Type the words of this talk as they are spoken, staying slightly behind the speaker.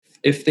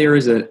If there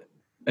is a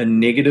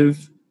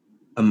negative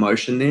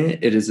emotion there,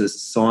 it is a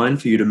sign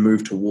for you to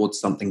move towards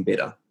something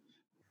better.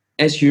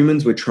 As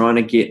humans, we're trying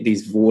to get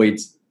these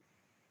voids,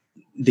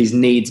 these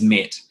needs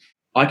met.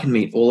 I can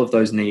meet all of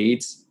those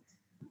needs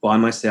by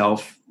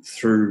myself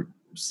through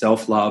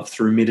self-love,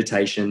 through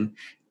meditation,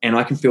 and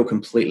I can feel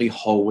completely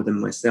whole within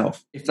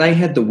myself. If they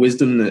had the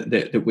wisdom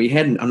that we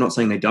had, and I'm not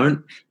saying they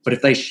don't, but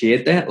if they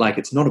shared that, like,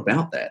 it's not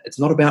about that. It's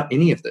not about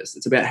any of this.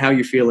 It's about how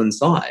you feel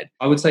inside.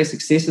 I would say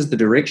success is the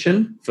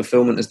direction,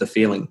 fulfillment is the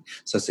feeling.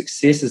 So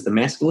success is the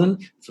masculine,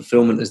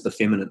 fulfillment is the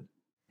feminine.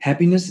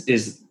 Happiness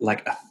is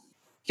like a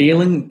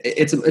feeling.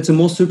 It's a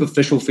more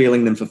superficial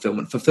feeling than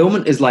fulfillment.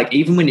 Fulfillment is like,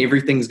 even when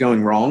everything's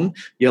going wrong,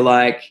 you're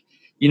like,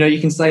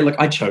 you can say, look,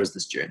 I chose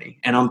this journey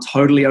and I'm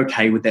totally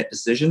okay with that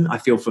decision. I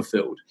feel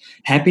fulfilled.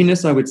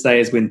 Happiness, I would say,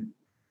 is when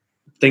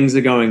things are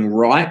going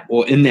right,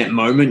 or in that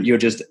moment, you're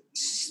just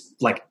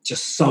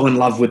so in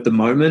love with the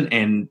moment.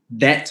 And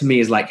that to me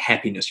is like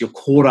happiness. You're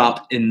caught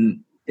up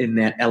in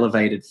that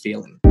elevated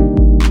feeling.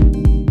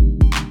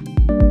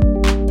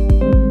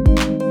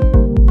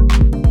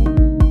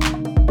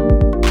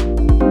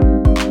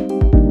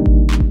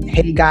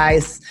 Hey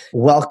guys,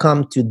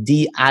 welcome to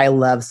the I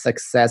Love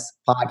Success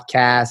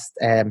podcast.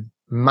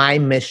 My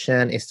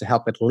mission is to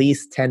help at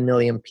least 10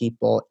 million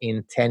people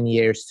in 10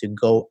 years to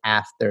go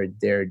after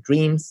their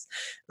dreams.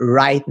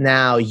 Right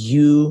now,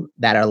 you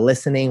that are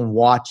listening,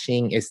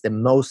 watching is the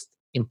most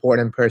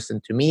important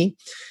person to me,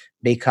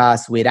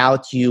 because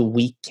without you,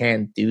 we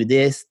can't do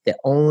this. The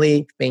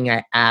only thing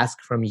I ask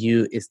from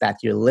you is that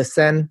you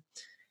listen,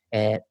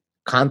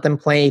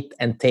 contemplate,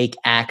 and take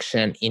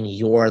action in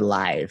your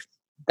life.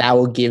 That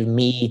will give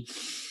me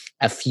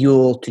a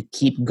fuel to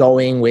keep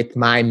going with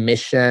my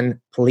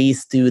mission.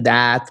 Please do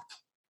that.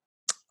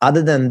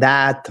 Other than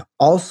that,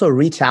 also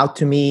reach out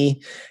to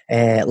me.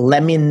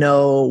 Let me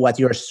know what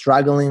you're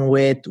struggling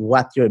with,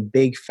 what your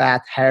big,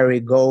 fat, hairy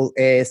goal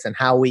is, and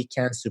how we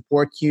can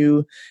support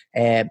you.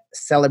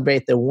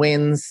 Celebrate the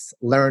wins,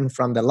 learn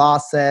from the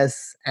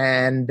losses.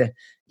 And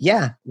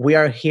yeah, we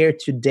are here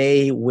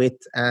today with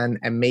an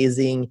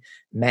amazing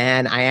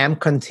man. I am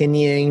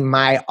continuing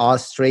my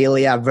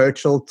Australia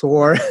virtual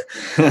tour.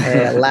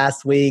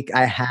 Last week,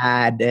 I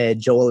had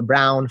Joel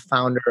Brown,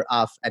 founder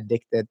of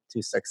Addicted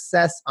to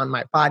Success, on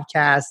my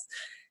podcast.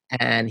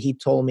 And he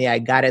told me I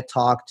got to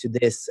talk to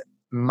this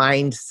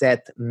mindset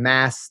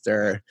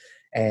master.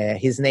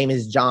 His name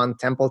is John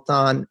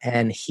Templeton,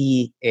 and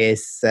he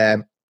is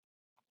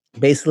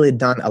basically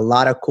done a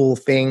lot of cool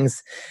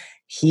things.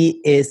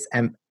 He is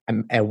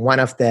one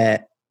of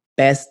the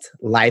best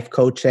life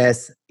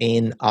coaches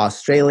in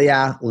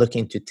Australia,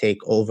 looking to take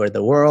over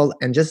the world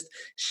and just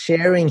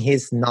sharing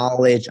his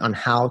knowledge on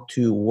how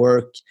to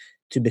work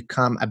to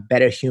become a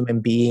better human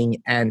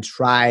being and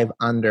thrive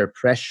under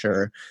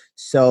pressure.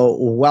 So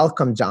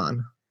welcome,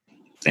 John.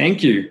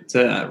 Thank you. It's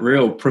a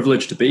real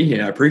privilege to be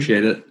here. I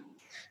appreciate it.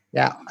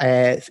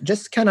 Yeah,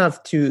 just kind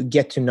of to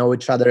get to know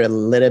each other a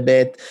little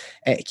bit.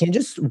 Can you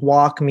just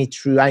walk me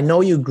through? I know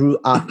you grew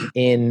up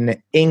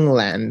in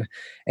England.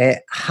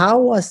 How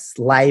was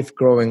life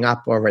growing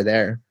up over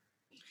there?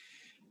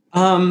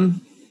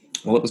 Well,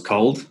 it was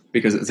cold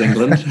because it's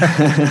England.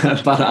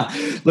 But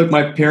look,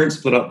 my parents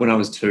split up when I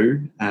was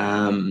 2.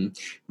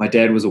 My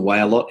dad was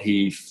away a lot.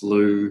 He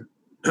flew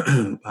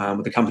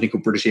with a company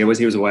called British Airways.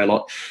 He was away a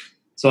lot.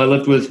 So I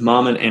lived with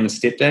mum and a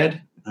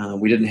stepdad.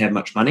 We didn't have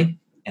much money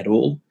at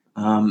all.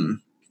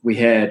 We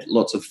had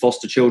lots of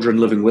foster children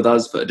living with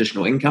us for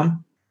additional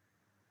income.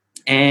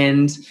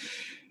 And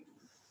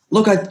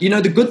look,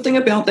 the good thing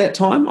about that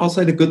time, I'll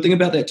say the good thing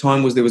about that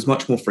time was there was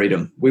much more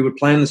freedom. We would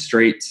play in the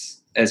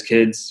streets as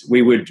kids.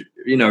 We would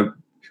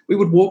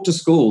walk to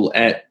school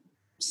at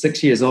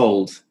 6 years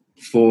old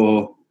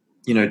for,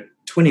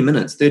 20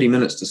 minutes, 30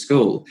 minutes to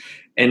school.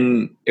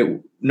 And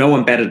no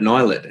one batted an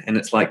eyelid. And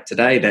it's like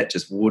today that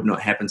just would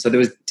not happen. So there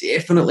was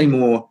definitely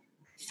more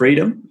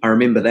freedom. I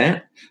remember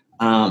that.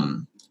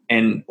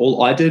 And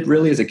all I did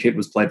really as a kid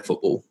was played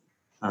football.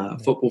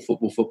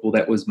 Football.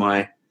 That was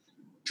my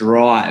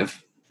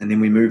drive. And then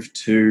we moved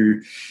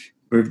to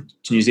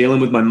New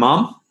Zealand with my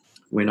mum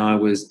when I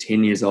was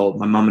 10 years old,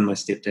 my mum and my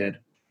stepdad.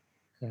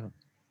 Yeah.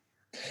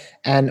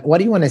 And what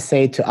do you want to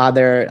say to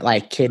other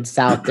kids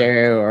out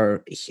there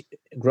or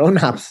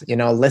grown-ups,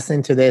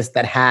 listening to this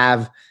that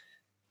have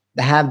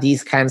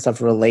these kinds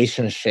of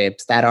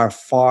relationships that are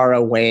far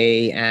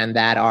away and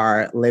that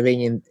are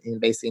living in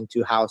basically in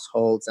 2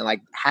 households and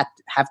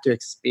have to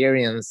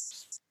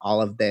experience all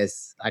of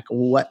this?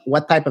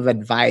 What type of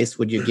advice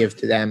would you give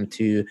to them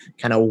to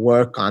kind of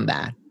work on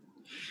that?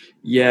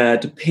 Yeah,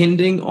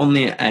 depending on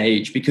their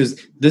age, because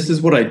this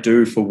is what I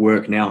do for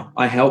work now.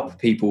 I help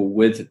people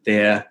with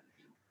their,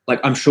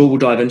 I'm sure we'll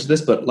dive into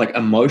this, but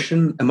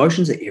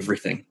emotions are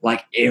everything,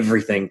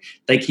 everything.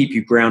 They keep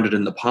you grounded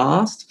in the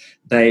past.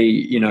 They,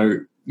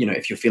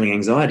 if you're feeling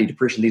anxiety,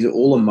 depression, these are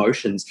all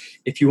emotions.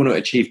 If you want to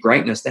achieve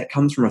greatness, that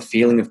comes from a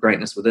feeling of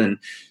greatness within.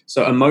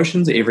 So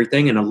emotions are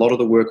everything. And a lot of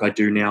the work I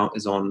do now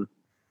is on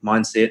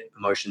mindset,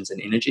 emotions,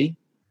 and energy.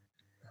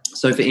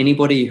 So for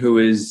anybody who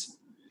is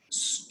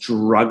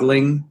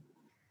struggling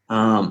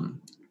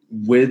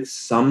with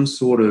some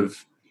sort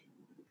of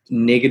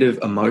negative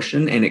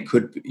emotion, and it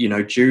could,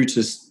 due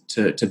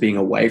to being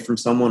away from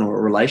someone or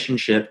a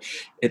relationship,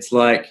 it's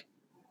like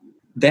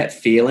that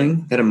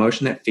feeling, that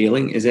emotion, that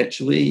feeling is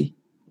actually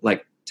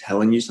like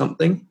telling you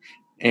something.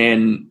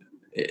 And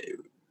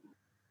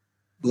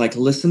like,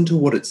 listen to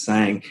what it's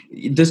saying.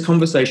 This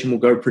conversation will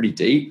go pretty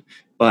deep,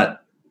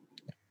 but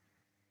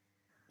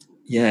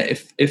yeah,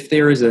 if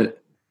there is a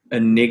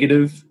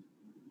negative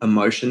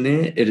emotion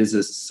there, it is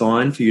a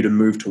sign for you to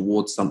move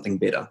towards something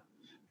better.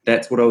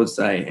 That's what I would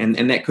say.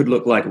 And that could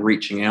look like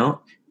reaching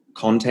out,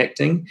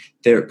 contacting.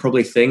 There are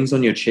probably things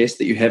on your chest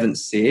that you haven't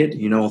said,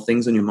 or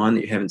things on your mind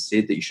that you haven't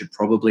said that you should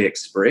probably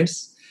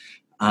express.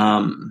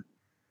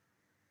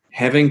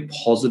 Having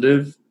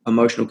positive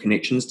emotional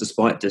connections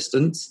despite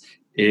distance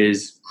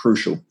is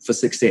crucial for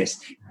success.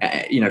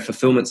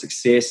 Fulfillment,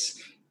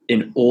 success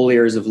in all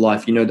areas of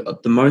life. The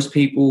most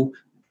people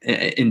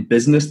in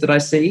business that I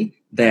see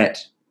that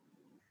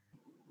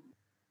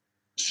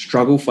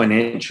struggle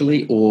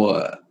financially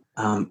or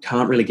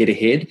can't really get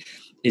ahead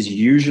is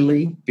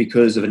usually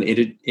because of an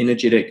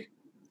energetic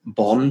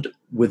bond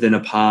within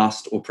a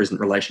past or present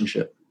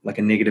relationship, like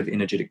a negative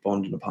energetic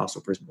bond in a past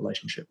or present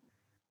relationship.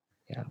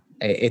 Yeah,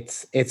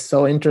 it's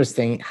so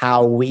interesting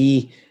how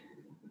we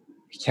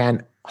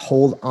can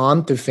hold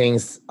on to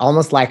things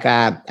almost like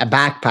a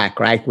backpack,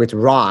 right, with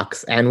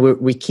rocks, and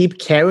we keep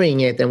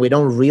carrying it and we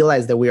don't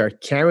realize that we are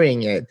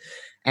carrying it.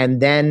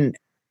 And then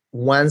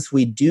once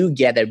we do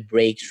get a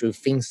breakthrough,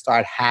 things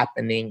start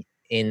happening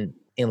in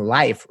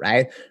life,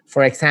 right?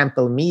 For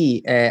example,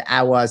 me,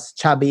 I was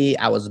chubby,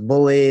 I was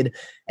bullied,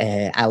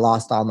 I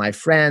lost all my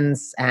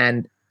friends,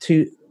 and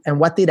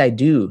what did I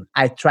do?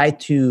 I tried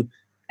to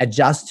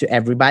adjust to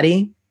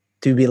everybody,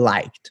 to be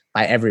liked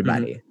by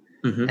everybody.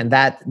 Mm-hmm. And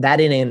that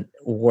didn't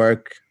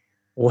work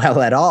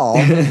well at all.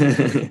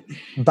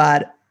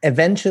 But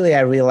eventually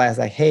I realized,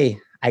 like, hey,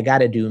 I got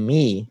to do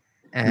me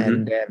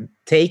and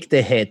take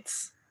the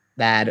hits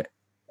that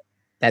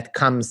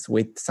comes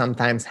with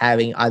sometimes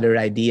having other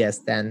ideas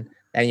than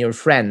your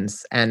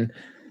friends. And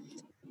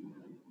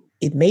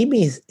it made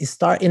me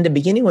start. In the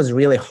beginning was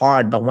really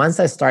hard, but once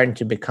I started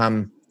to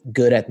become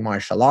good at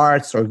martial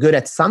arts or good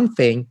at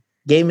something,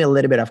 gave me a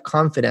little bit of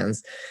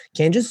confidence.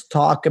 Can you just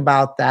talk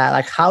about that?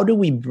 Like, how do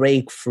we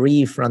break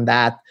free from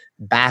that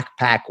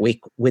backpack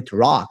with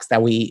rocks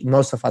that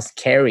most of us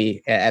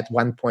carry at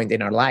one point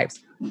in our lives?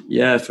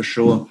 Yeah, for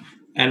sure.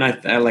 And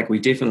I like, we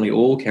definitely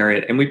all carry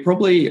it, and we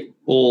probably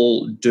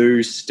all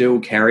do still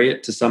carry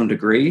it to some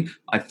degree.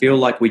 I feel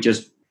like we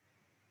just,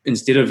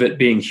 instead of it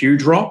being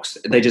huge rocks,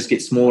 they just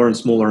get smaller and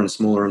smaller and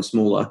smaller and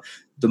smaller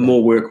the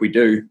more work we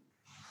do.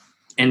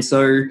 And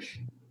so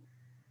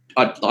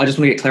I just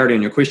want to get clarity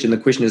on your question. The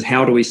question is,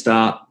 how do we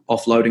start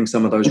offloading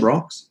some of those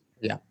rocks?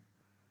 Yeah.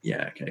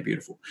 Yeah. Okay.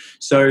 Beautiful.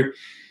 So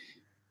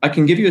I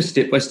can give you a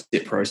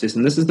step-by-step process.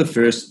 And this is the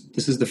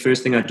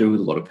first thing I do with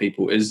a lot of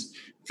people is,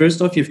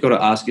 first off, you've got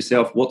to ask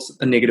yourself, what's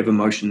a negative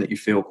emotion that you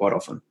feel quite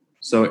often?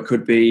 So it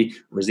could be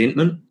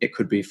resentment. It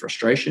could be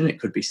frustration. It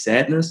could be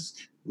sadness,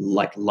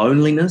 like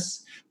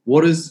loneliness.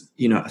 What is,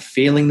 a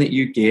feeling that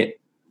you get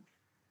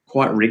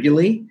quite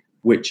regularly,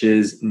 which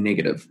is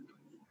negative?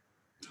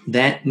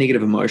 That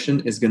negative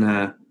emotion is going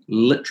to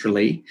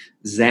literally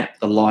zap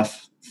the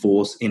life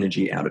force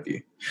energy out of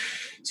you.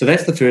 So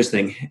that's the first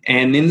thing.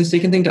 And then the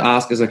second thing to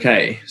ask is,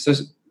 okay, so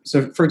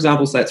for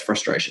example, say it's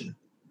frustration.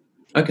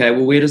 Okay,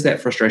 well, where does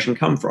that frustration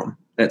come from?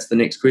 That's the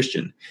next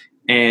question.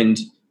 And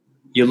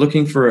you're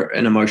looking for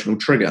an emotional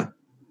trigger.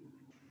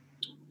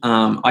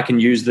 I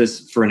can use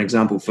this for an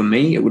example. For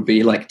me, it would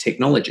be like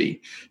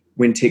technology.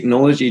 When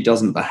technology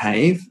doesn't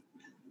behave,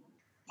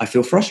 I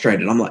feel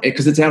frustrated. I'm like,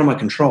 because it's out of my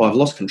control. I've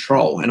lost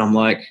control. And I'm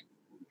like,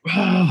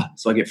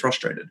 so I get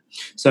frustrated.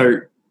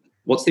 So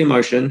what's the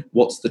emotion?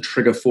 What's the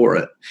trigger for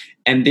it?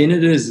 And then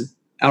it is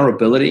our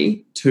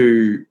ability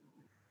to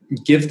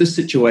give the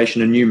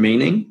situation a new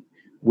meaning,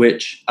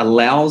 which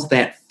allows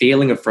that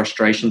feeling of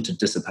frustration to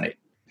dissipate.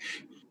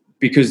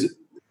 Because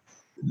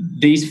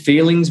these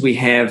feelings we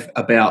have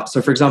about,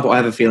 so for example, I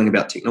have a feeling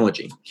about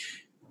technology.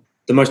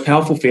 The most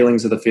powerful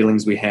feelings are the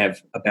feelings we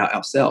have about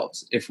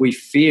ourselves. If we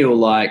feel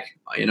like,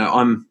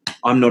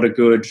 I'm not a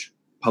good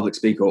public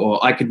speaker,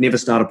 or I could never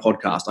start a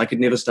podcast, I could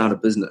never start a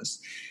business,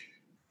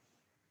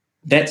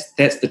 that's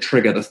the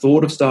trigger. The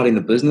thought of starting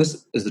the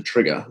business is the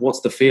trigger.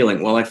 What's the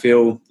feeling? Well, I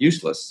feel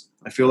useless.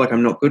 I feel like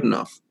I'm not good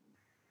enough.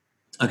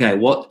 Okay,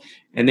 what?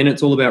 And then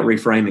it's all about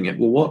reframing it.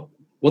 Well,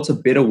 what's a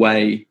better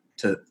way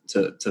to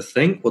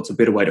think? What's a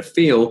better way to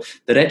feel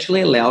that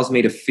actually allows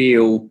me to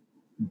feel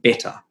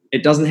better?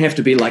 It doesn't have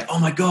to be like, oh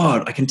my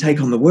God, I can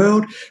take on the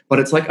world. But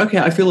it's like, okay,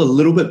 I feel a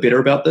little bit better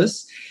about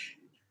this.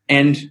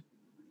 And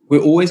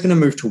we're always going to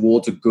move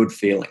towards a good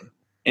feeling.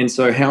 And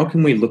so how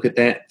can we look at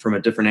that from a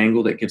different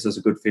angle that gives us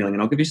a good feeling?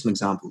 And I'll give you some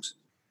examples.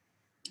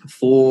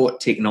 For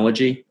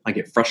technology, I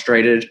get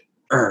frustrated.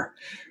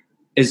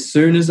 As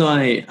soon as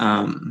I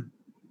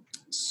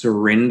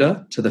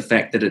surrender to the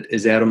fact that it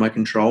is out of my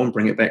control and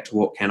bring it back to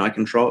what can I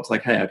control, it's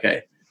like, hey,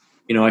 okay,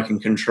 I can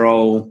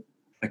control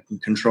can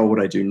control what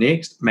I do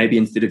next. Maybe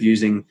instead of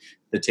using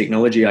the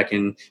technology, I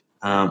can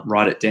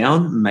write it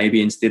down.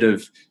 Maybe instead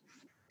of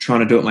trying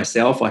to do it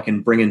myself, I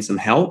can bring in some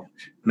help.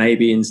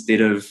 Maybe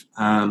instead of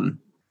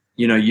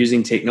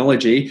using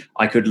technology,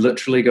 I could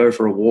literally go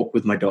for a walk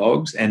with my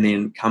dogs and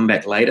then come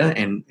back later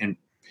and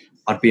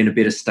I'd be in a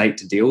better state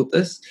to deal with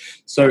this.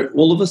 So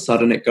all of a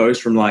sudden it goes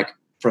from like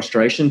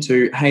frustration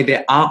to, hey,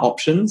 there are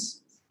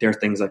options. There are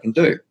things I can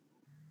do.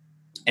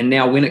 And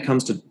now when it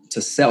comes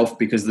to self,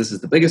 because this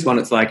is the biggest one,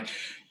 it's like,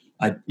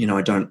 I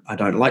don't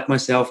like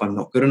myself. I'm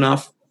not good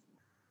enough.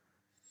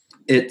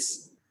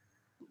 There's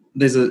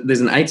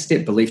an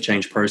 8-step belief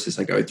change process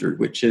I go through,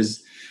 which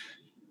is,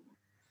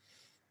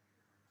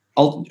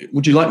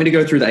 would you like me to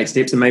go through the 8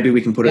 steps and maybe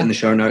we can put it in the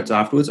show notes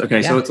afterwards?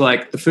 Okay. Yeah. So it's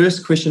like the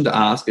first question to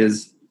ask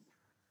is,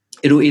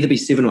 it'll either be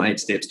 7 or 8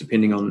 steps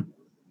depending on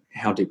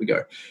how deep we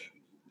go.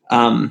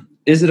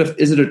 Is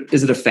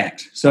it a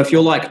fact? So if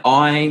you're like,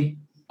 I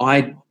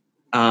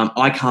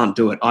can't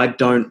do it, I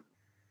don't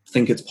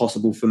think it's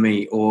possible for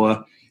me,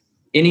 or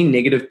any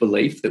negative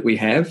belief that we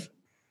have,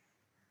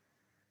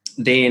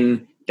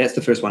 then that's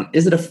the first one.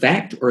 Is it a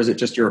fact or is it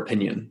just your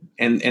opinion?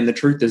 And the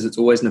truth is, it's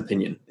always an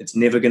opinion. It's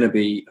never going to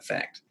be a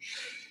fact.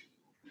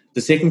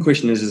 The second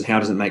question is how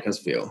does it make us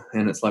feel?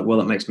 And it's like, well,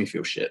 it makes me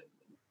feel shit.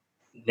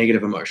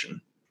 Negative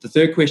emotion. The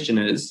third question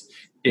is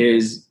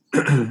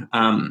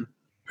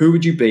who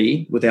would you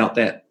be without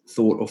that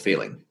thought or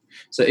feeling?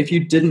 So if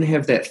you didn't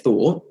have that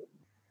thought,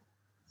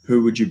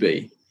 who would you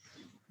be?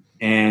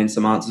 And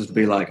some answers would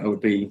be like, I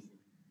would be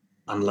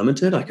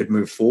unlimited. I could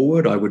move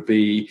forward. I would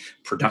be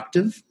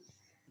productive.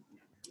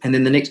 And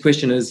then the next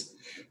question is,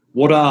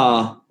 what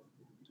are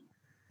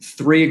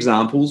 3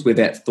 examples where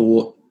that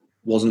thought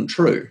wasn't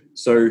true?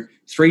 So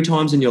 3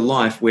 times in your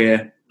life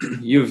where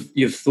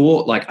you've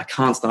thought like, I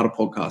can't start a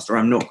podcast, or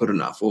I'm not good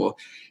enough,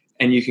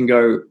 and you can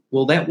go,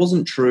 well, that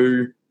wasn't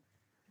true.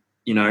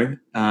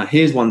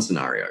 Here's one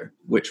scenario,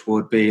 which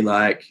would be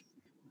like,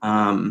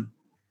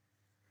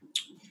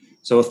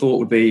 so a thought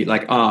would be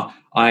like,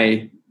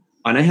 I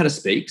know how to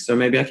speak, so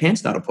maybe I can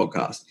start a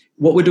podcast.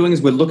 What we're doing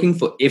is we're looking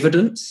for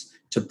evidence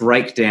to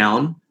break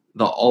down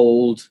the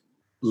old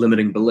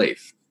limiting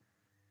belief.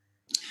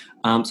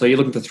 So you're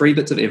looking for 3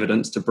 bits of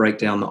evidence to break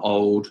down the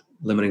old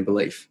limiting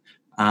belief.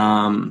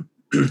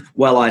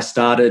 Well, I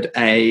started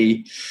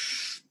a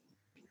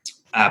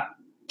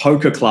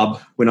poker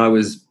club when I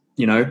was,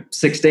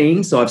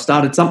 16. So I've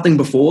started something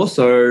before.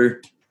 So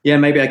yeah,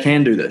 maybe I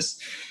can do this.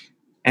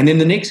 And then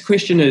the next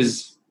question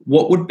is,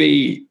 what would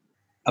be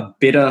a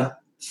better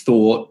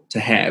thought to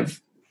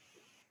have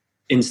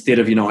instead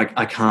of,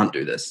 I can't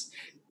do this?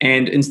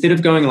 And instead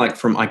of going like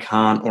from I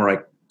can't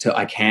to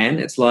I can,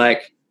 it's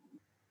like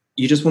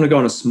you just want to go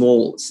on a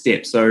small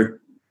step. So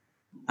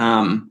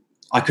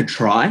I could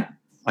try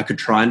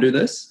and do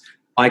this.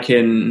 I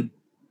can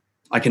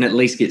at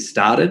least get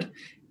started.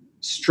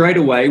 Straight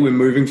away, we're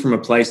moving from a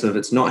place of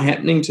it's not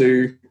happening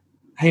to,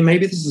 hey,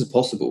 maybe this is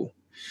possible.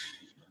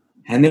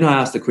 And then I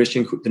ask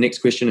the next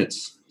question,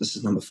 this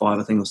is number 5,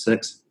 I think, or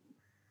 6,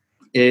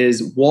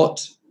 is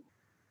what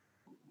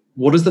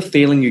is the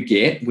feeling you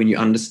get when you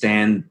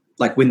understand,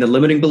 like when the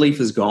limiting belief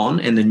is gone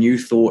and the new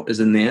thought is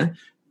in there,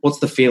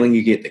 what's the feeling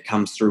you get that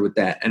comes through with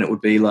that? And it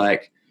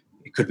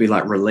could be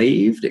like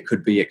relieved, it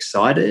could be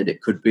excited,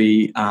 it could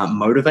be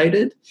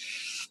motivated.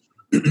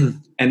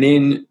 And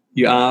then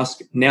you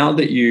ask, now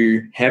that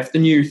you have the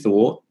new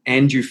thought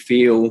and you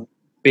feel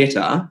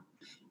better,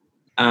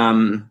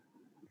 can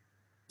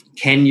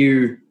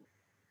you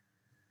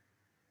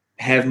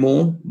have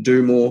more,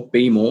 do more,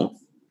 be more,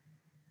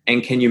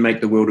 and can you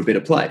make the world a better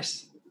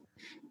place?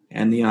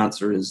 And the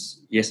answer is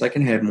yes, I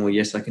can have more,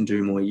 yes, I can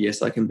do more,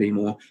 yes, I can be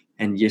more,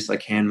 and yes, I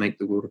can make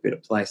the world a better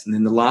place. And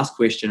then the last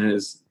question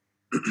is,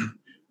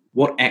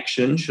 what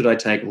action should I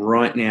take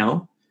right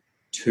now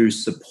to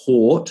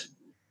support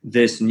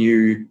this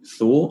new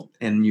thought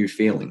and new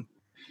feeling?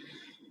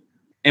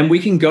 And we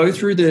can go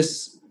through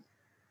this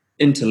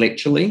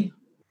intellectually,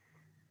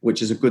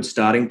 which is a good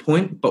starting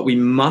point, but we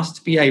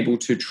must be able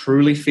to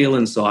truly feel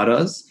inside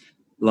us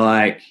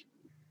like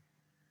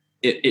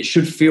it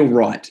should feel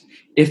right.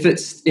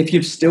 If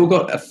you've still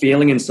got a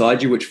feeling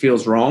inside you which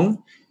feels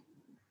wrong,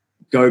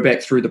 go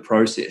back through the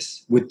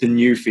process with the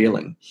new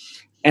feeling.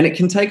 And it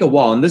can take a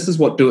while. And this is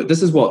what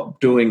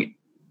doing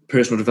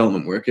personal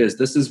development work is.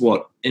 This is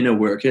what inner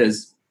work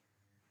is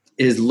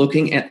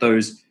looking at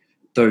those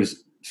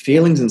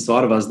feelings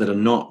inside of us that are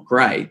not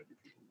great,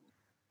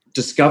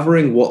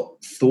 discovering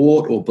what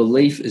thought or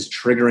belief is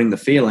triggering the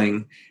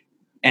feeling.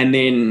 And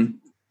then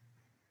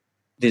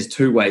there's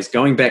 2 ways: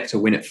 going back to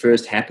when it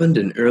first happened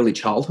in early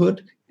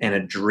childhood and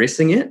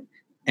addressing it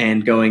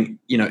and going,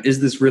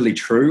 is this really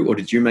true? Or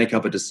did you make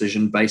up a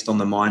decision based on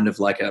the mind of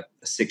like a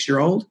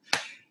 6-year-old?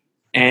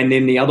 And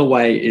then the other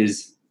way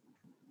is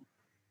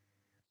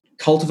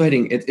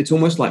cultivating, it's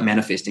almost like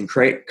manifesting,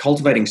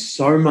 cultivating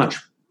so much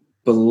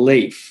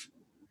belief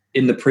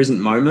in the present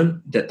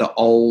moment that the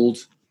old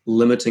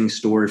limiting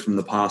story from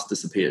the past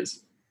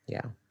disappears.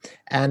 Yeah.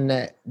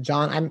 And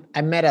John,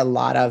 I met a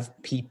lot of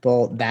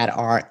people that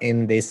are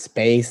in this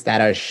space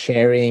that are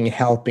sharing,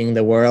 helping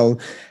the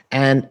world.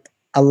 And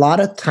a lot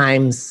of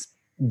times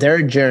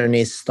their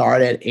journey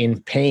started in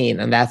pain.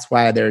 And that's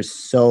why they're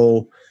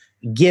so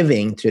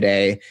giving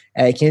today.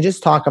 Can you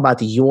just talk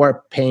about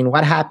your pain?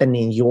 What happened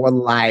in your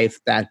life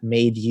that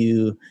made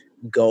you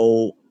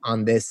go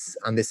on this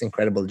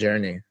incredible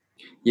journey?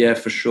 Yeah,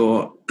 for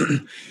sure.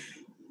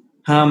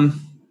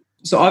 um,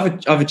 so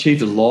I've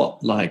achieved a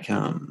lot, like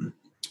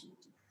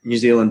New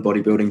Zealand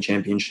bodybuilding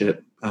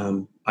championship.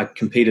 I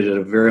competed at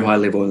a very high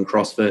level in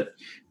CrossFit,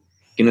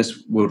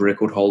 Guinness World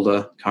Record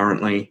holder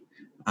currently.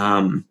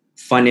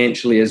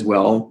 Financially as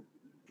well,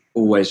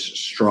 always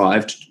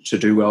strived to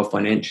do well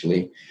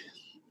financially.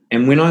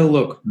 And when I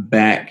look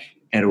back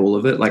at all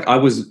of it, like I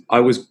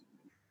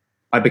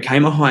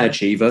became a high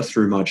achiever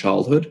through my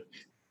childhood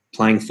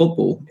playing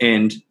football,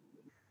 and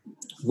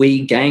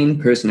we gain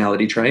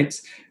personality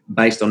traits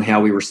based on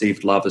how we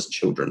received love as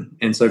children.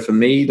 And so for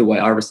me, the way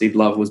I received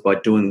love was by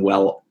doing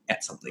well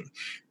at something.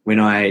 When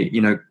I,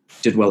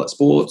 did well at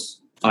sports,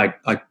 I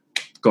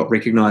got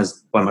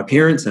recognized by my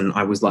parents, and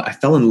I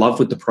fell in love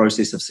with the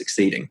process of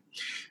succeeding.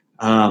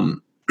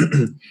 And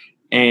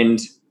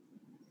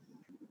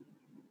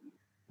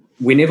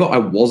whenever I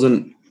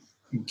wasn't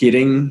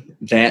getting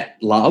that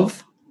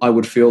love, I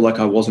would feel like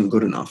I wasn't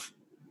good enough.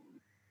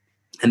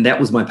 And that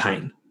was my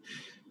pain.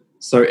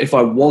 So if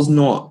I was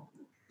not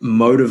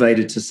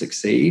motivated to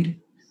succeed,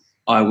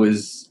 I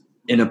was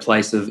in a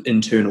place of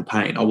internal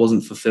pain. I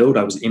wasn't fulfilled.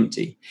 I was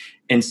empty.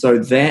 And so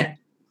that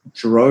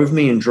drove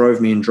me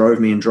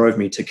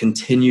to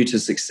continue to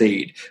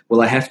succeed.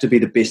 Well, I have to be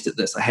the best at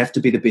this. I have to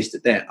be the best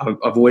at that. I've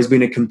always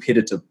been a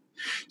competitor.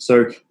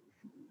 So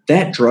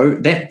that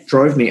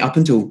drove me up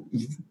until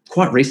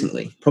quite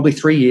recently, probably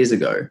 3 years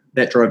ago.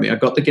 That drove me. I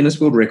got the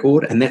Guinness World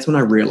Record, and that's when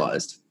I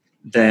realized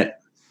that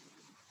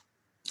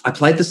I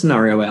played the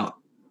scenario out.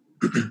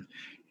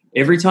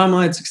 Every time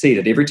I had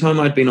succeeded, every time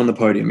I'd been on the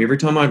podium, every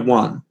time I'd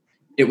won,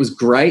 it was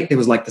great. There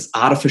was like this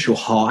artificial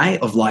high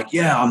of like,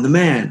 yeah, I'm the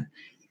man.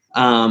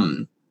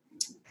 And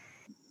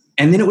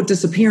then it would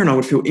disappear and I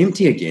would feel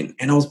empty again.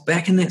 And I was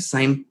back in that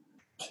same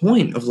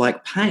point of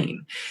like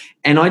pain.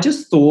 And I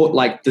just thought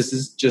like, this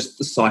is just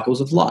the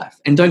cycles of life.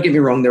 And don't get me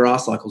wrong, there are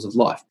cycles of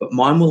life, but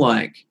mine were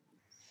like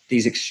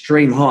these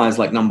extreme highs,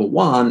 like number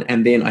one.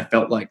 And then I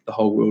felt like the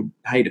whole world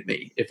hated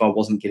me if I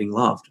wasn't getting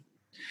loved.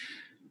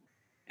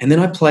 And then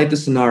I played the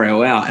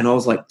scenario out and I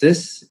was like,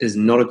 this is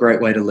not a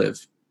great way to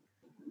live.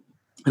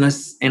 And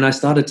I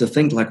started to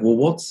think like, well,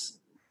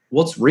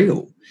 what's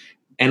real?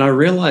 And I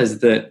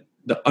realized that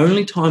the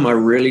only time I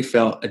really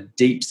felt a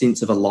deep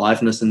sense of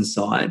aliveness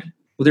inside,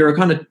 well, there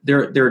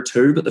are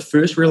two, but the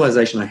first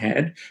realization I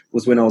had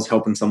was when I was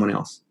helping someone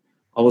else.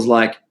 I was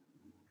like,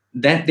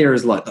 that there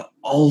is like the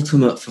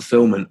ultimate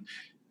fulfillment.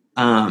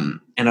 And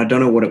I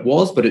don't know what it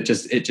was, but it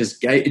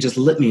just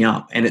lit me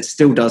up, and it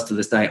still does to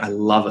this day. I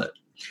love it.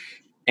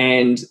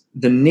 And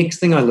the next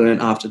thing I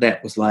learned after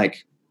that was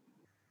like,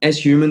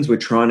 as humans, we're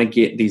trying to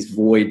get these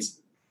voids,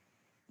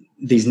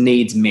 these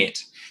needs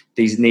met,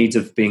 these needs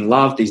of being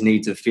loved, these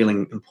needs of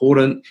feeling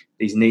important,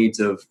 these needs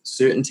of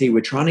certainty.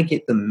 We're trying to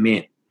get them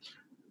met.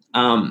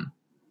 And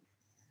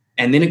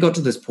then it got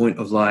to this point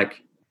of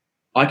like,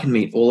 I can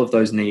meet all of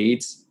those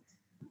needs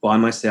by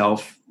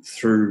myself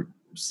through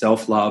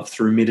self-love,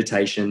 through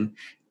meditation,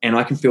 and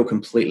I can feel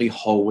completely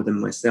whole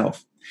within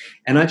myself.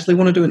 And I actually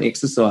want to do an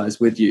exercise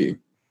with you.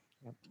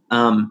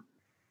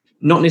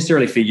 Not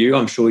necessarily for you.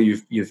 I'm sure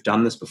you've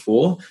done this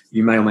before.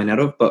 You may or may not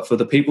have, but for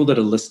the people that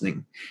are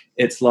listening,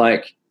 it's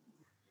like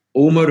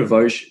all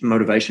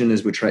motivation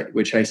is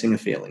we're chasing a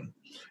feeling.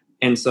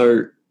 And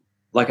so,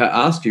 like I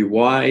asked you,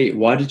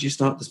 why did you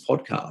start this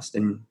podcast?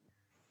 And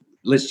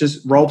let's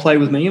just role play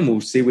with me, and we'll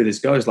see where this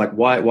goes. Like,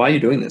 why are you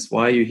doing this?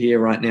 Why are you here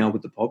right now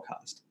with the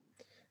podcast?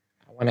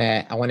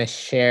 I want to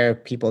share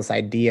people's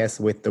ideas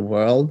with the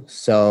world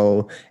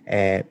so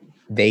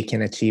they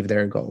can achieve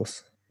their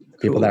goals.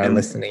 People that are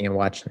listening and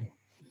watching.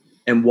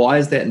 And why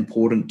is that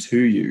important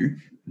to you,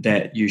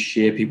 that you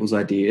share people's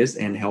ideas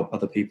and help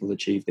other people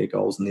achieve their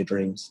goals and their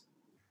dreams?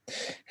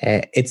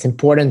 It's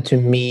important to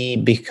me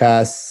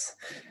because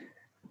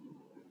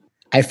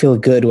I feel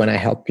good when I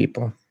help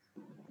people.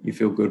 You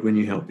feel good when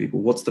you help people.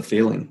 What's the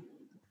feeling?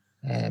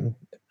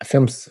 I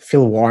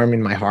feel warm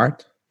in my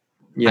heart.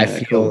 Yeah,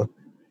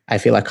 I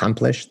feel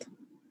accomplished.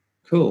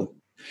 Cool.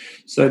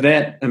 So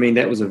that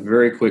was a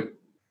very quick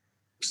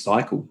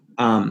cycle.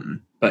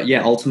 But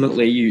yeah,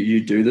 ultimately you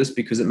do this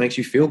because it makes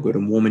you feel good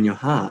and warm in your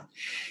heart.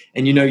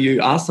 And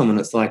you ask someone,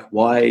 it's like,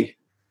 why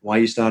are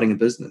you starting a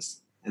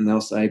business? And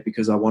they'll say,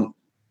 because I want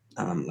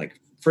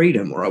like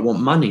freedom, or I want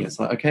money. It's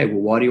like, okay,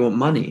 well, why do you want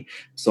money?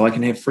 So I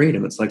can have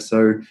freedom. It's like,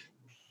 so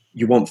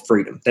you want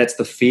freedom. That's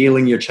the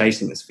feeling you're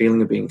chasing, this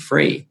feeling of being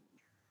free.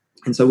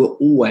 And so we're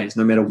always,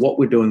 no matter what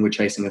we're doing, we're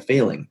chasing a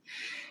feeling.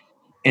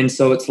 And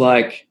so it's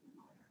like,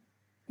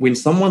 when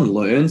someone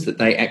learns that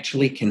they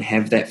actually can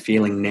have that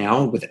feeling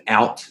now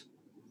without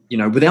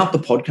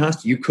the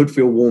podcast, you could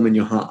feel warm in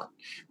your heart.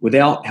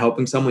 Without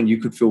helping someone, you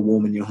could feel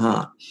warm in your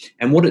heart.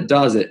 And what it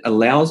does, it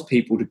allows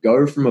people to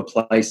go from a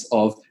place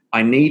of,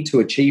 I need to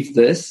achieve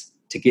this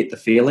to get the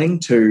feeling,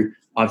 to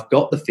I've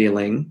got the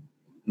feeling.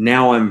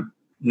 Now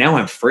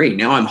I'm free.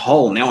 Now I'm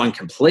whole. Now I'm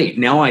complete.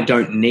 Now I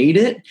don't need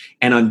it.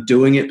 And I'm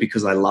doing it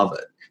because I love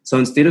it. So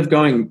instead of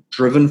going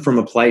driven from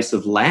a place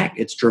of lack,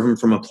 it's driven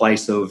from a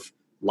place of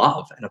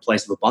love and a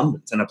place of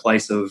abundance and a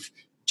place of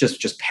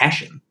just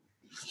passion.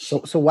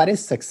 So what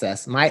is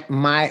success?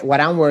 My what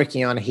I'm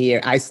working on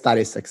here, I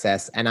study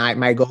success, and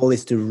my goal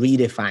is to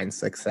redefine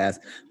success.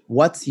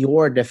 What's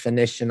your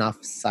definition of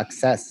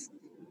success?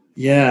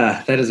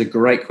 Yeah, that is a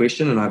great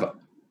question. And I've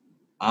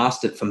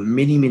asked it for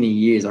many, many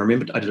years. I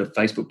remember I did a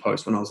Facebook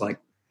post when I was like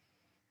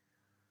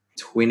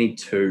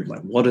 22,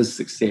 like, what is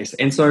success?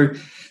 And so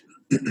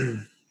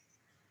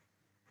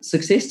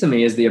success to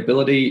me is the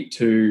ability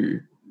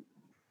to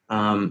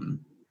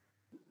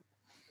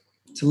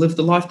live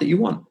the life that you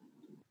want.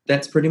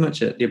 That's pretty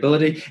much it. The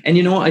ability. And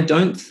you know what? I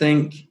don't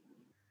think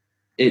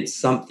it's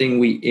something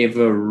we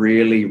ever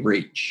really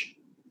reach.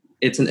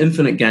 It's an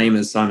infinite game,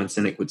 as Simon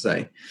Sinek would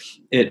say.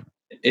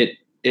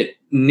 It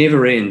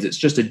never ends. It's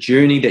just a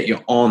journey that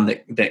you're on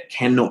that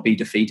cannot be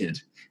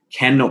defeated,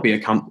 cannot be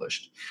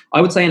accomplished.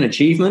 I would say an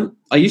achievement.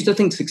 I used to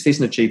think success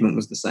and achievement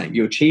was the same.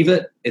 You achieve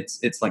it,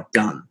 it's like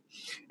done.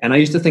 And I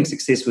used to think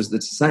success was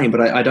the same, but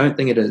I don't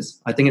think it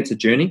is. I think it's a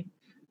journey.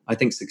 I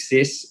think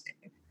success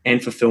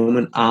and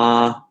fulfillment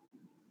are,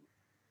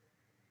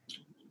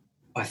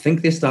 I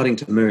think they're starting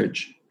to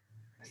merge.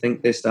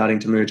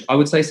 I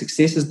would say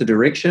success is the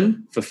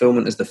direction,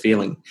 fulfillment is the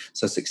feeling.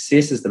 So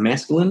success is the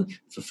masculine,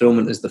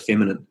 fulfillment is the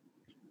feminine.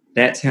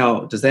 That's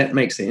how, does that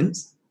make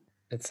sense?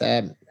 It's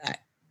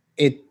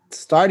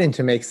starting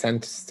to make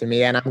sense to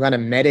me, and I'm going to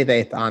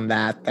meditate on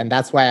that. And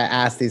that's why I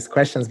ask these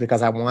questions,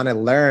 because I want to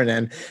learn.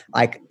 And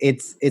like,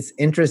 it's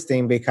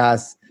interesting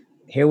because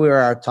here we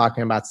are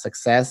talking about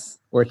success.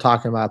 We're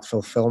talking about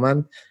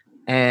fulfillment,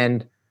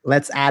 and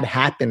let's add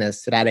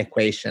happiness to that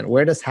equation.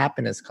 Where does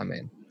happiness come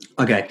in?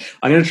 Okay,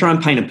 I'm going to try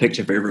and paint a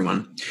picture for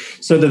everyone.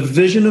 So the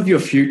vision of your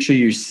future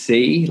you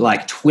see,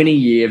 like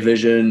 20-year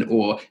vision,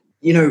 or,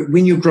 you know,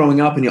 when you're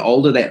growing up and you're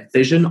older, that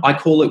vision, I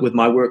call it with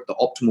my work the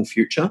optimal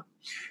future.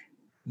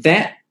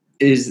 That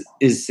is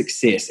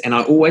success. And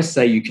I always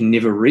say you can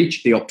never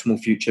reach the optimal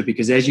future,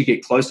 because as you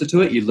get closer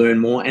to it, you learn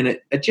more and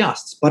it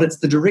adjusts. But it's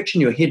the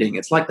direction you're heading.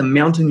 It's like the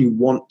mountain you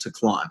want to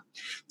climb.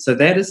 So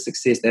that is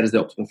success. That is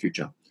the optimal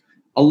future.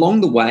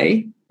 Along the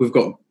way, we've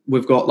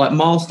got like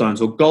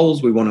milestones or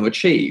goals we want to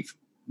achieve.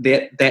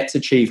 That's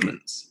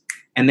achievements.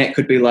 And that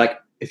could be like,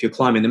 if you're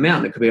climbing the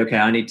mountain, it could be, okay,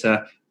 I need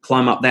to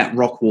climb up that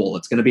rock wall.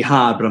 It's going to be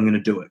hard, but I'm going to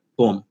do it.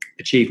 Boom,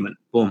 achievement.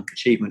 Boom,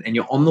 achievement. And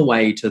you're on the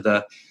way to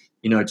the,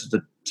 you know,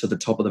 to the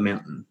top of the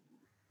mountain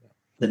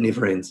that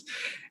never ends.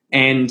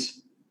 And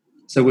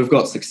so we've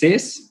got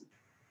success,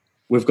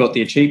 we've got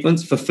the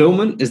achievements.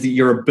 Fulfillment is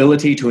your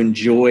ability to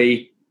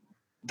enjoy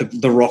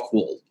the rock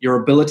wall, your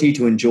ability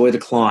to enjoy the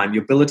climb,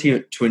 your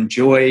ability to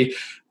enjoy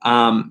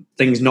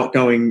things not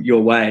going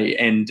your way,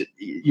 and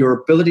your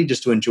ability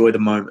just to enjoy the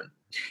moment.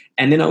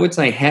 And then I would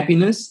say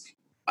happiness.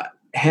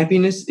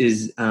 Happiness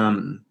is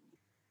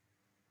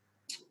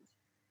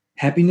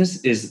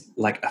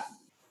like a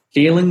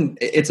feeling.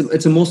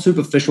 It's a more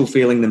superficial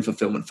feeling than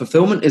fulfillment.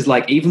 Fulfillment is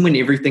like, even when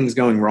everything's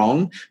going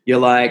wrong, you're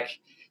like,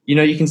 you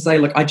know, you can say,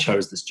 look, I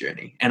chose this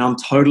journey and I'm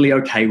totally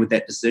okay with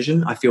that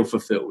decision. I feel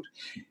fulfilled.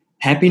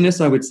 Happiness,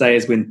 I would say,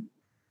 is when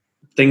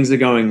things are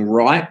going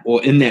right,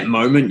 or in that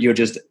moment, you're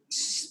just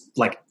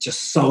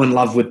so in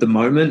love with the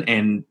moment.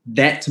 And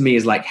that to me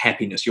is like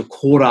happiness. You're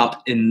caught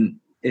up in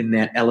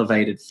that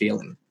elevated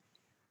feeling.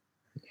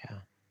 Yeah.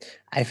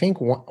 I think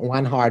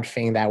one hard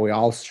thing that we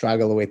all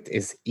struggle with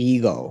is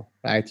ego,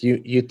 right?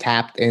 You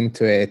tapped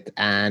into it.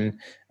 And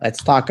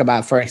let's talk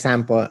about, for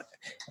example,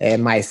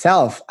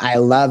 myself. I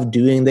love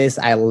doing this.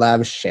 I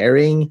love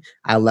sharing.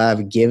 I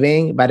love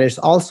giving, but it's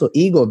also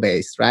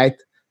ego-based, right?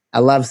 I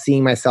love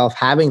seeing myself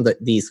having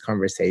these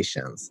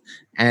conversations,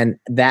 and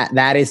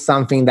that is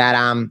something that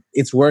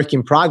it's work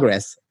in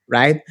progress,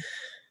 right?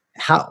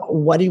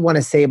 What do you want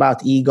to say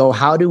about ego?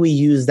 How do we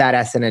use that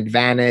as an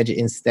advantage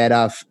instead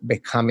of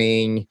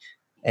becoming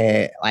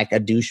like a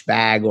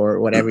douchebag or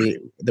whatever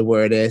the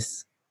word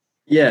is?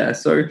 Yeah,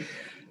 so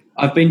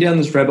I've been down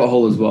this rabbit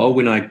hole as well.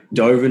 When I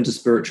dove into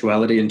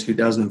spirituality in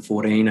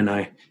 2014, and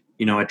I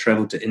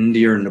traveled to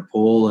India and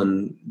Nepal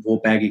and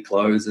wore baggy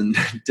clothes and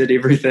did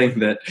everything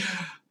that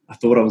I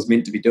thought I was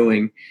meant to be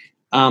doing.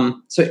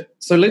 So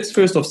let's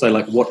first off say,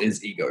 like, what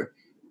is ego?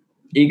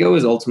 Ego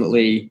is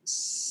ultimately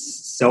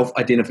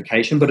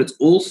self-identification, but it's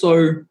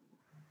also,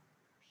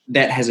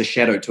 that has a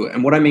shadow to it.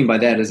 And what I mean by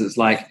that is, it's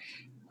like,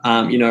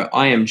 I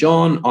am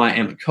John, I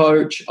am a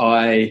coach,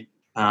 I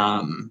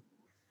go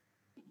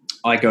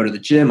to the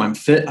gym, I'm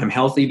fit, I'm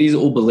healthy. These are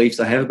all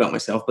beliefs I have about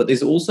myself, but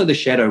there's also the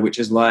shadow, which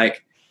is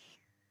like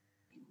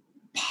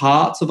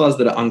parts of us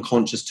that are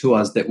unconscious to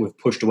us that we've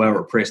pushed away or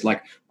repressed.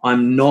 Like,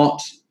 I'm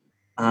not,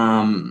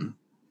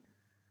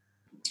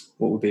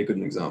 what would be a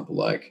good example?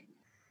 Like,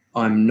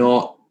 I'm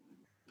not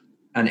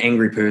an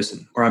angry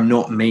person, or I'm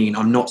not mean,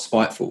 I'm not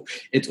spiteful.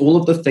 It's all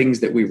of the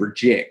things that we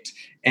reject.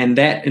 And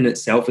that in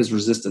itself is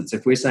resistance.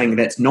 If we're saying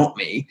that's not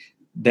me,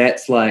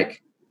 that's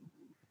like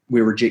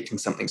we're rejecting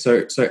something.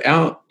 So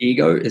our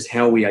ego is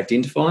how we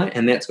identify,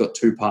 and that's got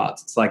two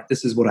parts. It's like,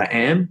 this is what I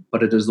am,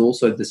 but it is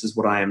also, this is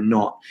what I am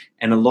not.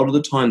 And a lot of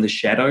the time, the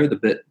shadow, the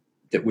bit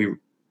that we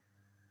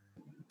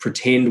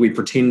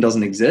pretend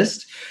doesn't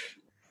exist,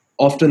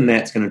 often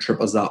that's going to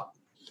trip us up.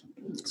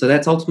 So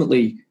that's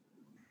ultimately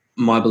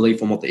my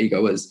belief on what the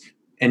ego is.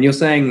 And you're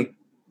saying,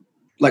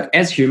 like,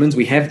 as humans,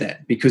 we have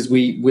that because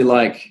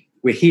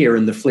we're here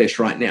in the flesh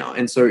right now.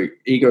 And so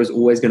ego is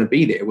always going to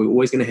be there. We're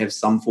always going to have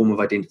some form of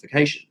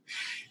identification.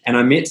 And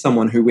I met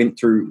someone who went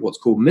through what's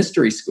called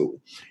mystery school.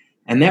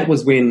 And that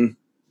was when,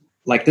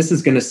 like, this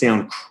is going to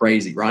sound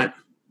crazy, right?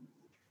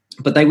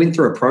 But they went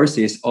through a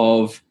process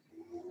of,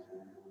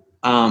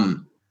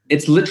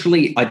 it's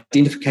literally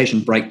identification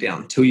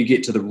breakdown till you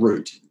get to the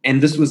root.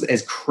 And this was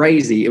as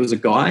crazy. It was a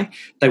guy.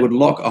 They would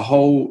lock a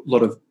whole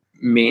lot of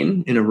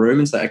men in a room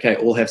and say, okay,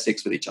 all have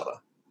sex with each other.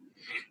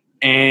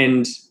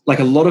 And like,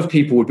 a lot of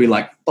people would be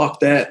like, fuck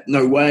that,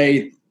 no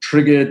way,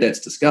 triggered, that's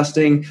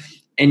disgusting.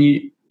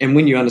 And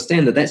when you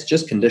understand that that's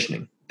just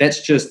conditioning,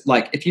 that's just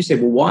like, if you say,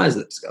 well, why is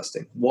it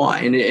disgusting? Why?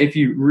 And if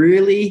you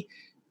really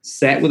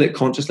sat with it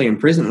consciously and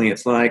presently,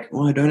 it's like,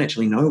 well, I don't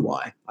actually know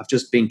why. I've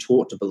just been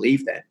taught to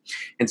believe that.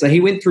 And so he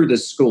went through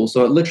this school.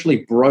 So it literally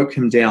broke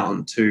him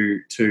down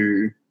to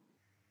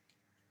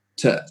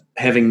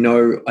having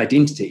no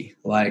identity.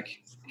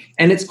 Like,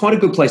 and it's quite a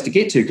good place to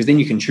get to, because then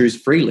you can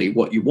choose freely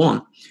what you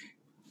want.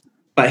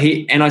 But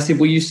I said,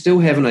 well, you still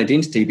have an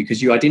identity because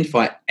you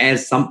identify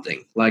as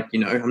something. Like,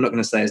 I'm not going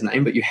to say his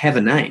name, but you have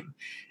a name.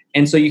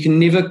 And so you can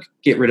never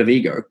get rid of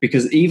ego,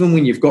 because even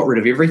when you've got rid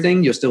of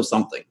everything, you're still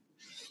something.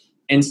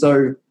 And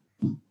so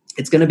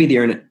it's going to be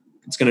there, and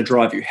it's going to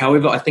drive you.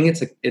 However, I think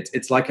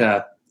it's like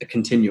a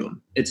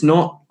continuum. It's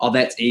not, oh,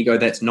 that's ego,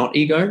 that's not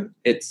ego.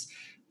 It's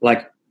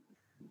like,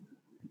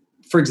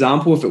 for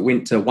example, if it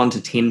went to 1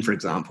 to 10, for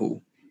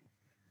example,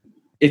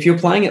 if you're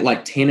playing at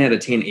like 10 out of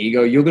 10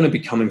 ego, you're going to be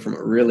coming from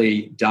a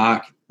really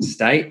dark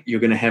state. You're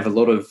going to have a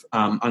lot of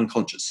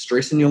unconscious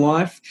stress in your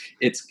life.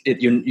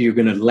 You're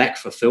going to lack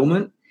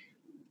fulfillment.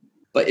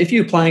 But if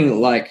you're playing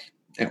like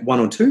at 1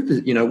 or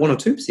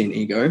 2%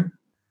 ego,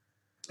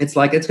 it's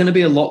like, it's going to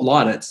be a lot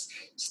lighter. It's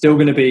still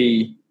going to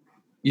be,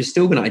 you're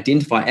still going to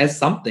identify as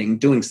something,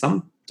 doing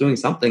something,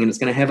 and it's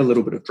going to have a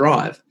little bit of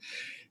drive.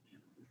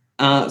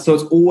 So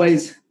it's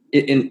always,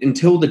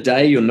 until the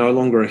day you're no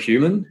longer a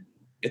human,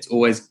 it's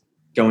always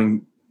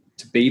going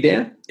to be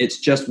there. It's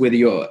just whether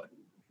you're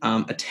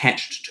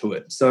attached to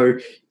it. So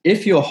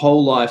if your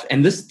whole life,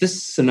 and this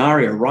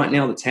scenario right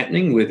now that's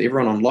happening with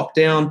everyone on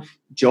lockdown,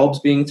 jobs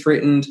being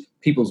threatened,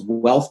 people's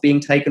wealth being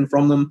taken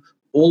from them,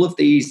 all of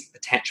these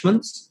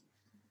attachments,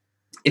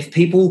 if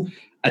people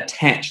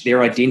attach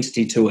their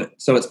identity to it,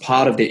 so it's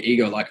part of their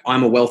ego, like,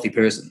 I'm a wealthy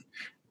person,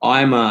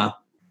 I've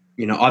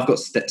got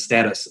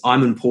status,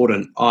 I'm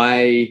important,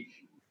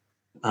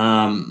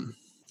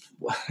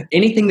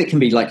 anything that can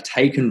be like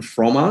taken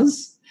from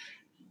us,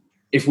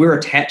 if we're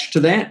attached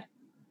to that,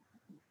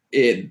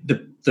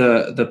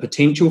 the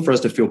potential for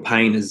us to feel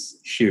pain is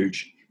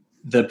huge.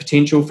 The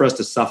potential for us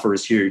to suffer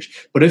is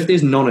huge. But if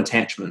there's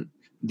non-attachment,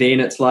 then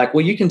it's like,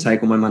 well, you can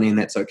take all my money and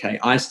that's okay.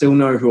 I still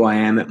know who I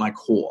am at my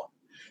core.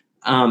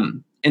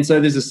 And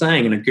so there's a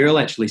saying, and a girl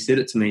actually said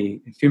it to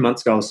me a few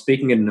months ago. I was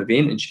speaking at an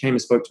event, and she came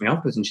and spoke to me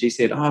afterwards, and she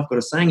said, I've got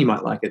a saying you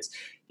might like. It's,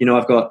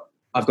 I've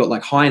got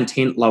like high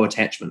intent, low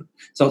attachment.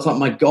 So it's like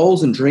my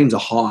goals and dreams are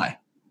high,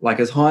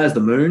 like as high as the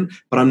moon,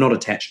 but I'm not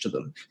attached to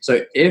them.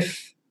 So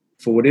if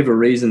for whatever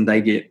reason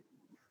they get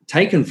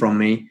taken from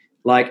me,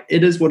 like,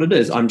 it is what it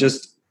is. I'm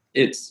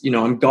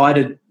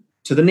guided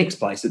to the next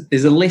place.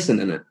 There's a lesson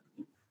in it.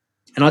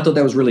 And I thought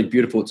that was really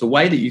beautiful. It's a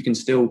way that you can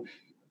still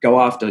go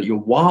after your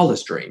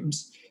wildest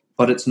dreams,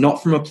 but it's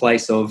not from a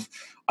place of,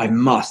 I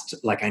must,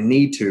 like, I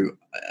need to.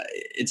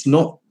 It's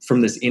not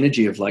from this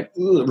energy of like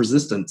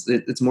resistance.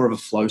 It's more of a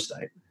flow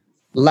state.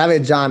 Love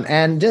it, John.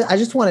 And I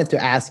just wanted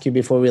to ask you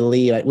before we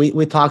leave,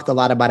 we talked a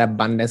lot about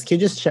abundance. Can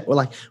you just share,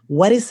 like,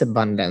 what is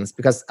abundance?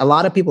 Because a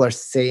lot of people are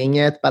saying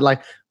it, but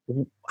like,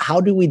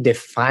 how do we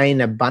define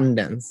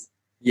abundance?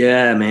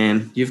 Yeah,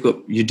 man,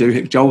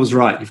 Joel was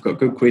right. You've got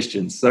good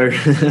questions. So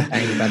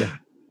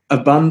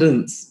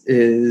abundance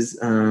is,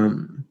 okay,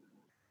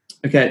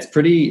 it's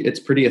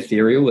pretty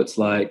ethereal. It's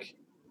like,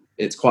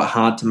 it's quite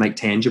hard to make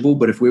tangible,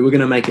 but if we were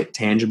going to make it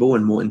tangible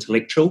and more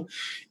intellectual,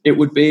 it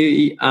would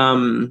be,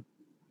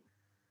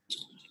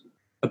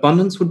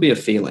 abundance would be a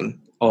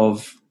feeling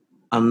of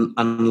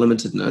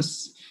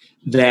unlimitedness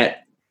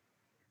that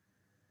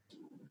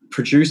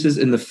produces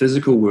in the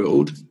physical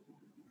world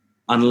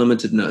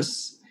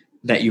unlimitedness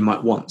that you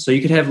might want. So you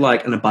could have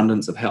like an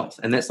abundance of health,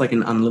 and that's like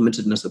an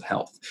unlimitedness of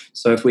health.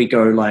 So if we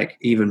go like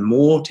even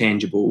more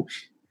tangible,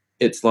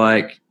 it's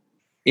like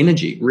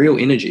energy, real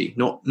energy,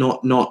 not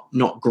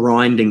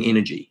grinding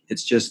energy.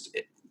 It's just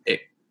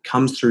it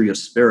comes through your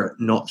spirit,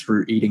 not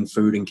through eating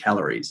food and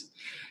calories.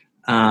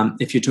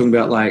 If you're talking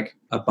about like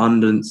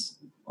abundance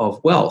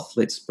of wealth.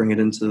 Let's bring it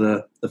into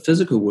the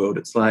physical world.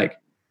 It's like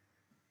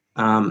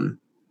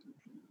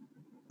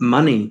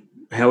money,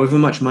 however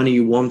much money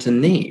you want and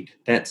need,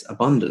 that's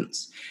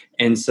abundance.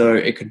 And so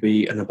it could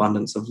be an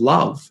abundance of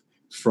love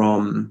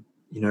from,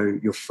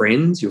 your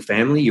friends, your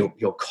family,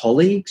 your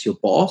colleagues, your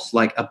boss.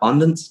 Like,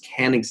 abundance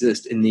can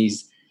exist in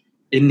these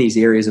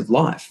areas of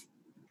life.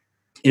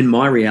 In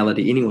my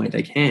reality anyway,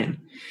 they can.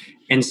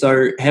 And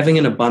so having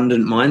an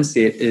abundant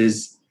mindset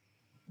is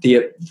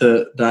the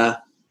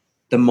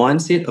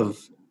mindset of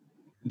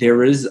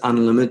there is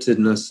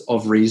unlimitedness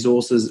of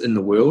resources in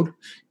the world,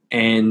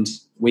 and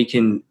we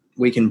can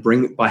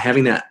bring, by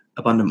having that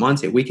abundant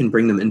mindset, we can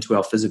bring them into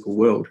our physical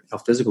world, our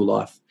physical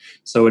life.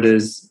 So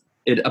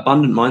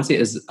abundant mindset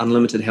is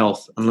unlimited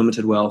health,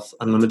 unlimited wealth,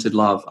 unlimited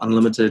love,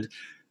 unlimited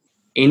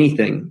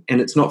anything.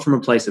 And it's not from a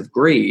place of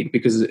greed,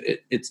 because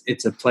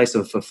it's a place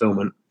of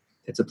fulfillment.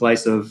 It's a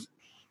place of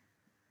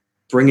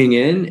bringing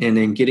in and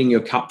then getting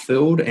your cup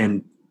filled,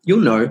 and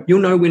you'll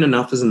know when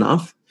enough is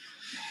enough.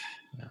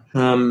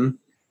 And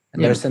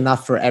there's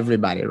enough for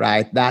everybody,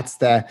 right?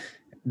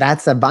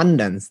 That's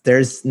abundance.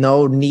 There's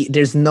no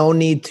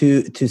need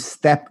to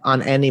step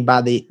on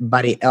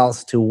anybody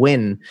else to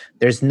win.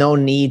 There's no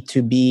need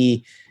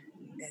to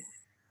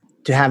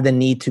have the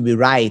need to be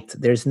right.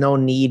 There's no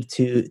need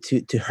to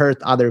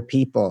hurt other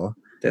people.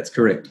 That's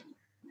correct.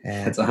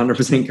 That's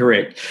 100%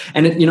 correct.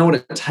 And you know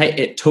what?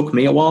 It took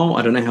me a while.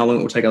 I don't know how long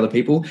it will take other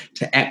people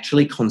to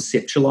actually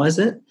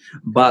conceptualize it.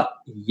 But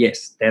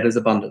yes, that is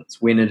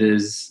abundance, when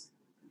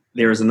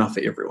there is enough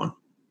for everyone.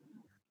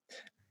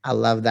 I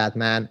love that,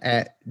 man.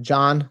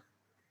 John,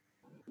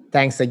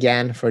 thanks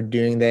again for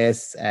doing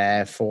this,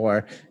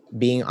 for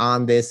being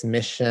on this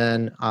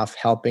mission of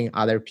helping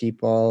other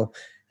people.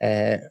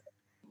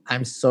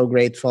 I'm so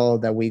grateful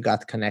that we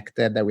got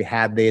connected, that we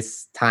had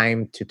this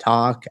time to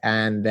talk,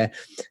 and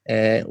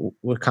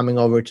we're coming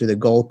over to the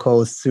Gold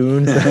Coast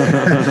soon. So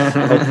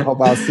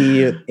hope I'll see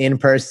you in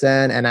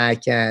person, and I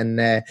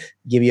can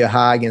give you a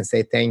hug and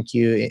say thank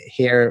you.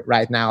 Here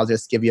right now, I'll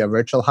just give you a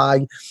virtual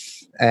hug.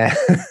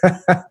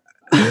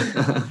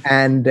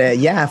 And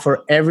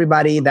for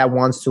everybody that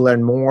wants to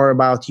learn more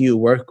about you,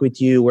 work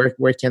with you,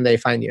 where can they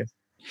find you?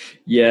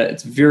 Yeah,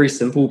 it's very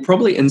simple.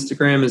 Probably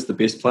Instagram is the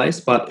best place,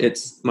 but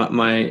it's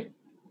my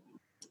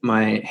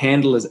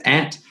handle is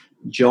at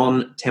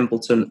John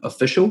Templeton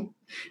Official.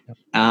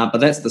 But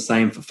that's the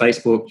same for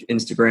Facebook,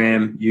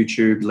 Instagram,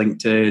 YouTube,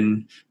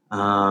 LinkedIn,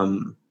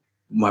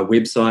 my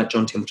website,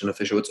 John Templeton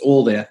Official. It's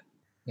all there.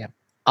 Yeah,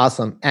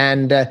 awesome.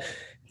 And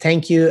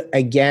thank you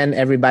again,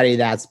 everybody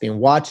that's been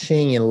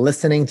watching and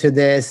listening to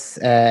this.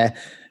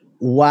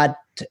 What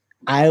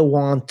I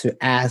want to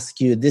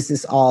ask you, this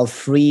is all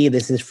free.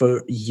 This is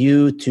for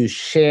you to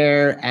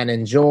share and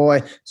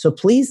enjoy. So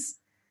please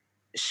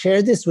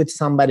share this with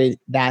somebody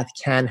that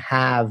can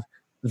have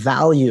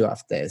value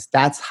of this.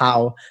 That's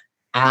how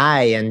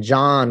I and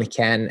John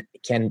can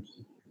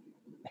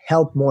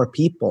help more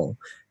people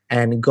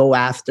and go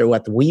after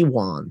what we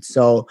want.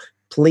 So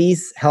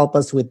please help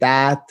us with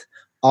that.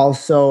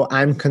 Also,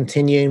 I'm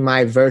continuing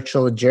my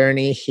virtual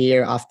journey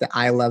here of the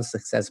I Love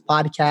Success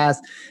podcast.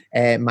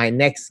 My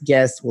next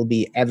guest will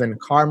be Evan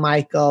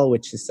Carmichael,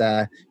 which is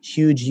a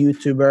huge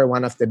YouTuber,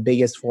 one of the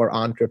biggest for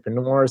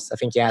entrepreneurs. I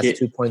think he has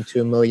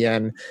 2.2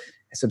 million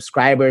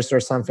subscribers or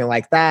something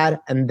like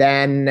that. And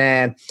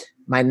then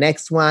my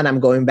next one, I'm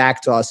going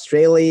back to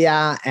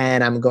Australia,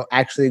 and I'm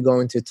actually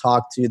going to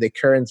talk to the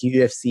current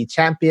UFC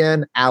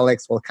champion,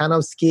 Alex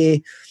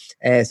Volkanovski.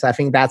 So I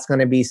think that's going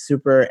to be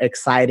super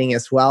exciting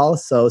as well.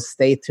 So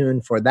stay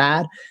tuned for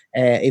that.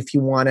 If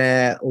you want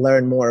to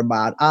learn more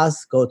about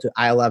us, go to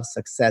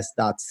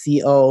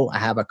ilovesuccess.co. I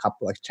have a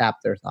couple of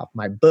chapters of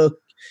my book.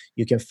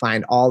 You can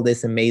find all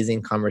these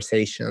amazing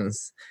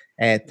conversations.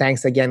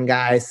 Thanks again,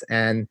 guys.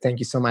 And thank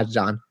you so much,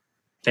 John.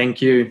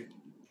 Thank you.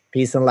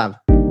 Peace and love.